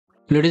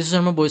Ladies and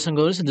gentlemen, boys and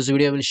girls, in this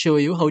video I will show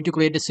you how to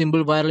create a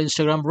simple viral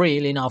Instagram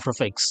reel in After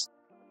Effects.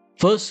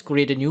 First,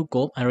 create a new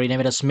comp and rename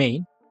it as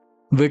main.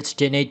 Width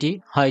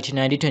 1080, height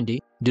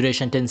 9020,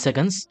 duration 10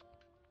 seconds.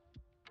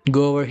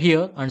 Go over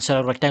here and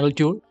select rectangle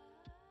tool.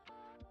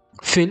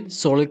 Fill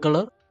solid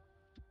color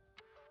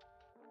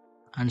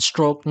and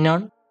stroke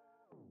none.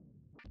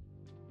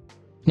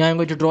 Now I'm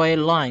going to draw a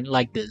line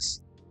like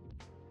this.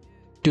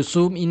 To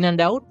zoom in and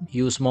out,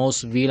 use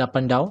mouse wheel up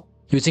and down.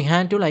 Using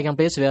hand tool, I can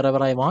place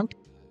wherever I want.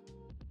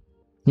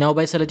 Now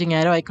by selecting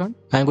arrow icon,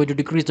 I am going to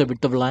decrease the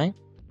width of line.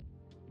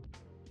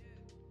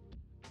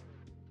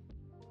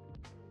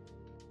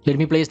 Let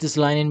me place this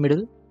line in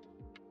middle.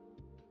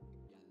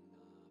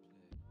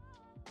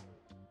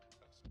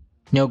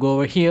 Now go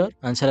over here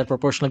and select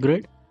proportional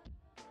grid.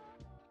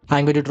 I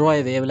am going to draw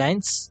a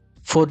wavelines.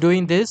 For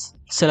doing this,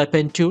 select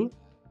pen tool.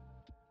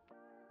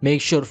 Make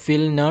sure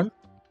fill none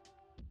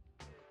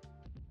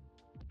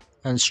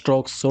and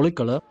stroke solid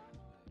color.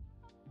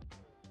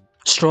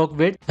 Stroke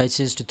width I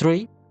change to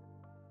 3.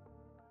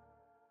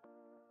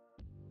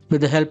 With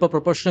the help of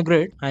proportional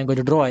grid, I am going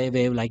to draw a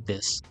wave like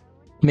this.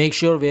 Make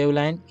sure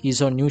waveline is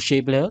on new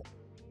shape layer.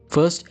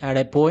 First add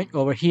a point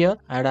over here,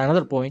 add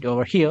another point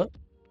over here.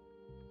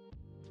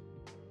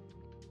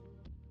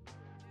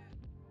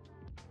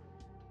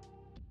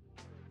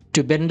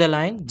 To bend the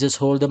line, just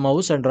hold the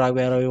mouse and drag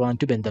wherever you want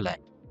to bend the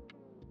line.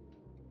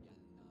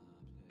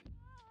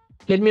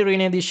 Let me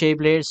rename the shape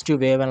layers to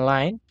wave and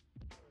line.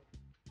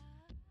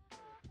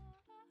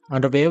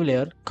 Under wave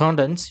layer,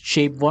 contents,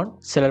 shape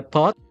 1, select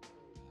path.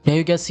 Now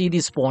you can see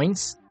these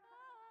points.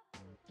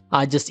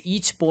 Adjust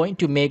each point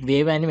to make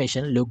wave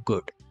animation look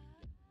good.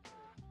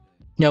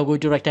 Now go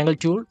to rectangle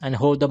tool and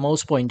hold the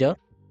mouse pointer.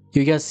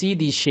 You can see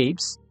these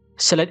shapes.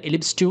 Select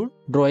ellipse tool,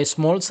 draw a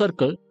small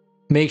circle.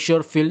 Make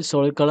sure fill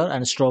solid color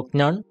and stroke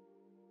none.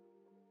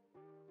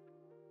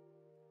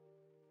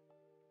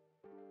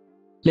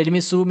 Let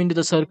me zoom into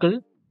the circle.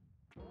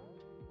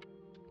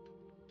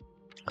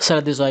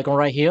 Select this icon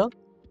right here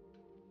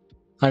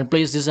and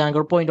place this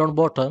anchor point on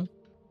bottom.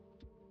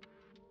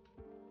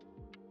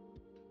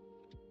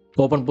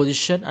 Open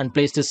position and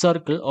place the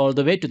circle all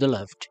the way to the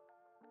left.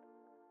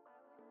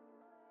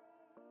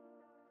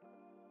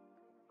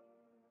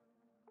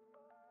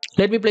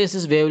 Let me place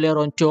this wave layer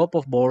on top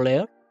of ball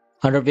layer.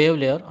 Under wave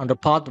layer, under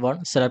path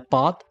 1, select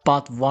path,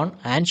 path 1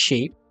 and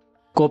shape.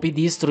 Copy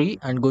these 3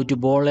 and go to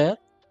ball layer.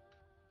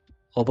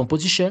 Open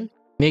position.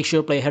 Make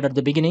sure playhead at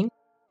the beginning.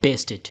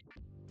 Paste it.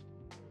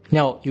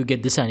 Now you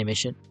get this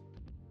animation.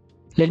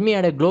 Let me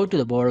add a glow to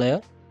the ball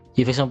layer.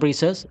 Effects and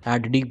presets,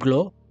 add deep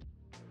glow.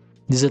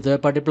 This is a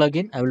third-party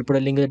plugin. I will put a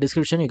link in the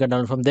description. You can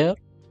download from there.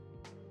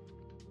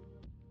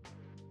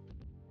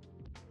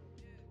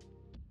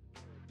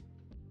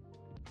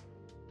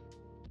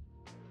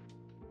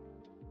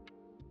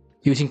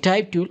 Using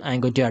type tool, I am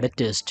going to add a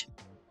text.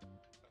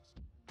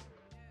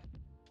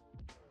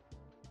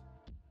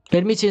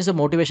 Let me change the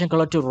motivation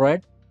color to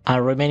red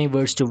and remaining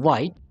words to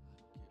white.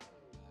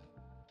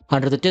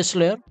 Under the text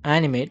layer,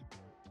 animate.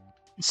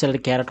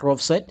 Select character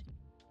offset.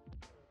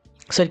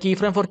 Set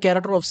keyframe for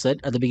character offset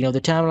at the beginning of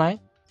the timeline.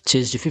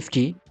 Change to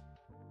 50.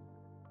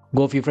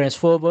 Go a few frames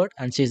forward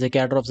and change the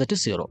character offset to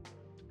 0.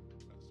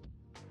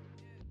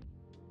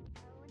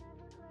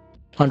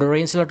 Under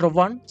range selector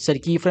 1, set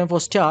keyframe for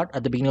start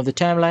at the beginning of the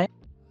timeline.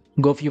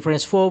 Go a few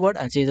frames forward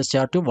and change the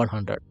start to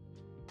 100.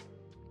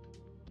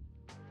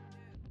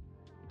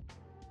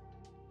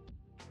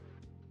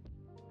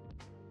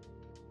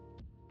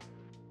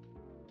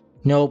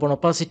 Now open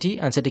opacity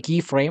and set a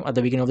keyframe at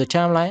the beginning of the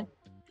timeline.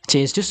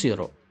 Change to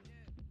 0.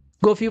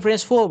 Go a few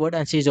frames forward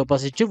and change the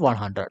opacity to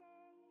 100.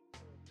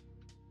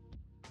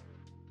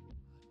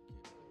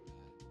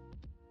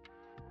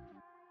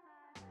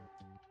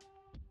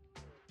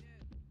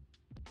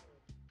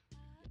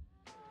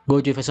 Go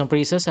to effects and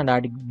presets and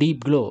add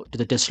deep glow to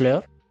the text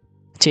layer.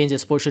 Change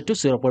exposure to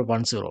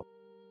 0.10.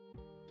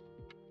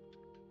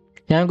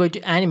 Now I'm going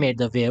to animate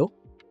the wave.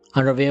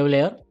 Under wave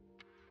layer,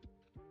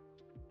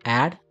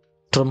 add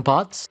trim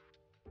paths.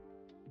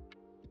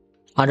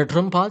 Under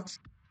trim paths,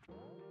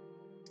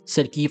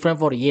 set keyframe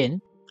for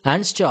N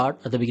and start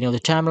at the beginning of the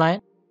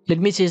timeline. Let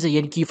me change the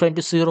N keyframe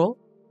to 0.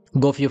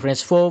 Go a few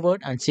frames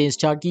forward and change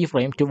start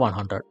keyframe to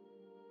 100.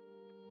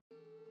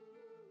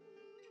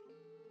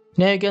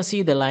 Now you can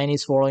see the line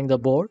is following the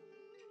board.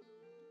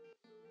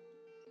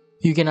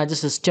 You can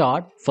adjust the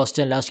start, first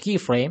and last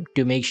keyframe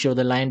to make sure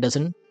the line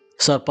doesn't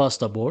surpass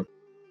the board.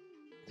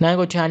 Now I'm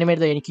going to animate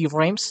the N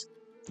keyframes.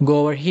 Go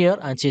over here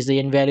and change the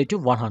N value to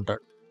 100.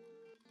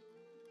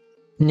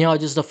 Now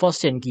adjust the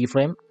first N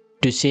keyframe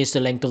to change the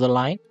length of the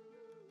line.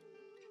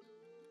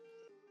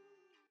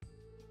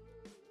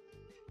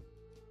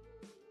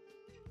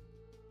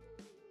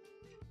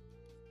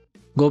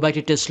 Go back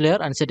to text layer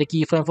and set a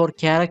keyframe for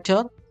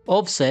character,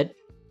 offset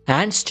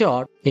and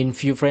start in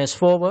few frames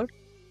forward.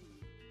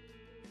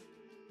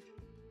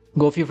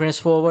 Go a few frames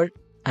forward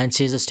and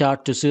change the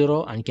start to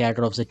 0 and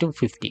character offset to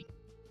 50.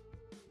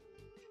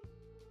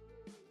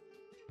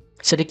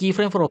 Set a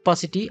keyframe for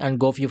opacity and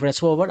go a few frames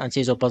forward and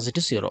change opacity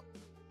to 0.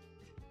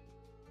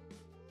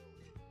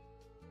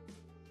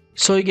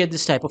 So you get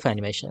this type of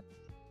animation.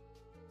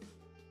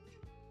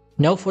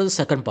 Now for the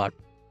second part.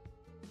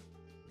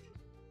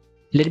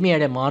 Let me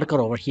add a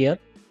marker over here.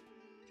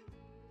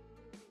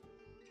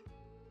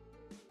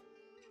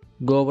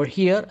 Go over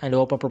here and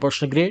open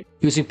proportional grid.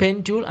 Using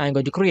pen tool, I am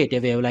going to create a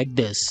wave like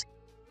this.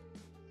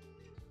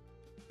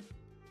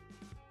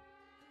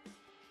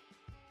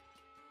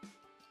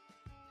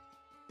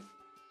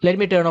 Let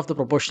me turn off the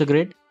proportional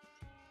grid.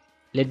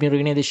 Let me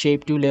rename the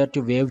shape 2 layer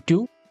to wave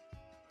 2.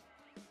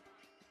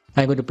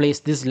 I am going to place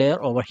this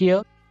layer over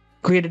here.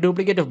 Create a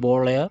duplicate of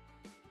ball layer.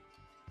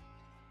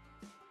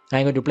 I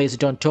am going to place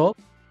it on top.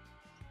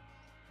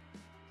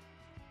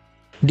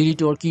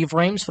 Delete all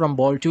keyframes from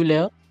ball 2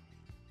 layer.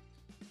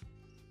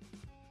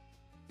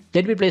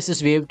 Let me place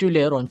this wave 2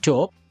 layer on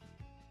top.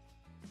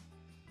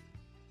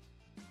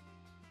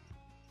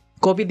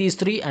 Copy these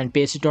three and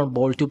paste it on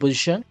ball 2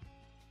 position.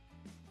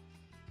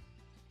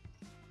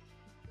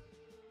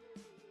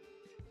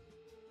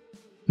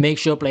 Make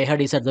sure playhead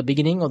is at the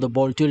beginning of the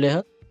ball 2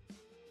 layer.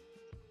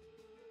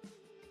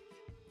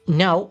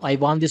 Now I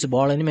want this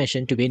ball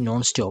animation to be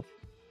non-stop.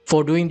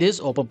 For doing this,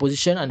 open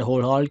position and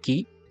hold Alt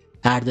key.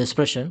 Add the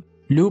expression,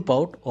 loop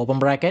out, open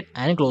bracket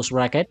and close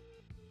bracket.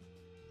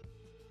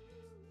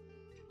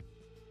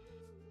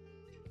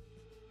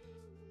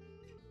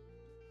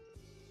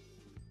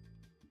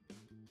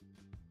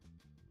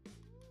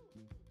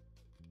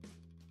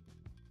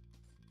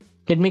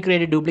 Let me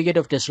create a duplicate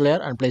of test layer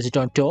and place it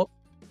on top.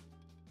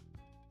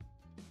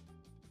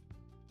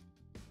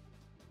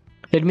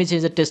 Let me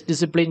change the test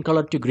discipline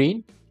color to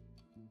green.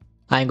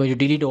 I am going to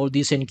delete all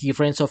these n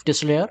keyframes of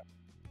test layer.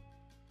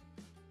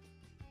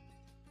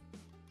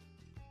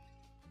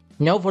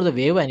 Now for the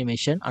wave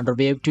animation under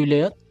wave 2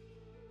 layer.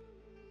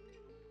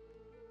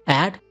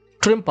 Add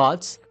trim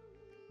paths.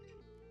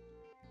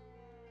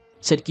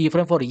 Set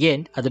keyframe for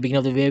end at the beginning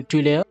of the wave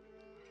 2 layer.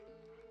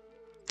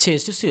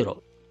 Change to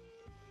 0.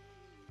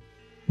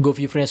 Go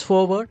few frames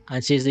forward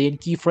and change the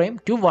end keyframe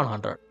to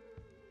 100.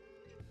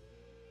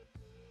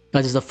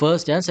 That is the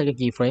first and second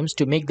keyframes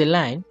to make the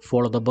line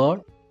follow the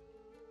bird.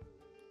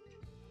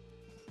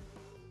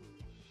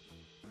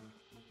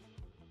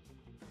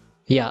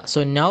 Yeah,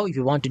 so now if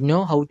you want to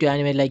know how to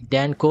animate like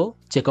Danko,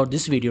 check out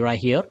this video right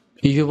here.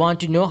 If you want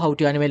to know how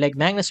to animate like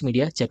Magnus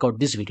Media, check out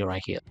this video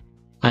right here.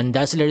 And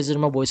that's it, ladies and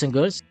gentlemen, boys and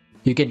girls.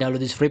 You can download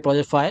this free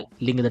project file,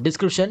 link in the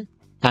description.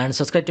 And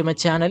subscribe to my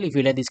channel if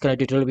you like these kind of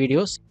tutorial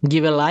videos.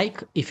 Give a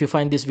like if you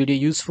find this video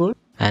useful.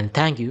 And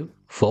thank you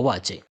for watching.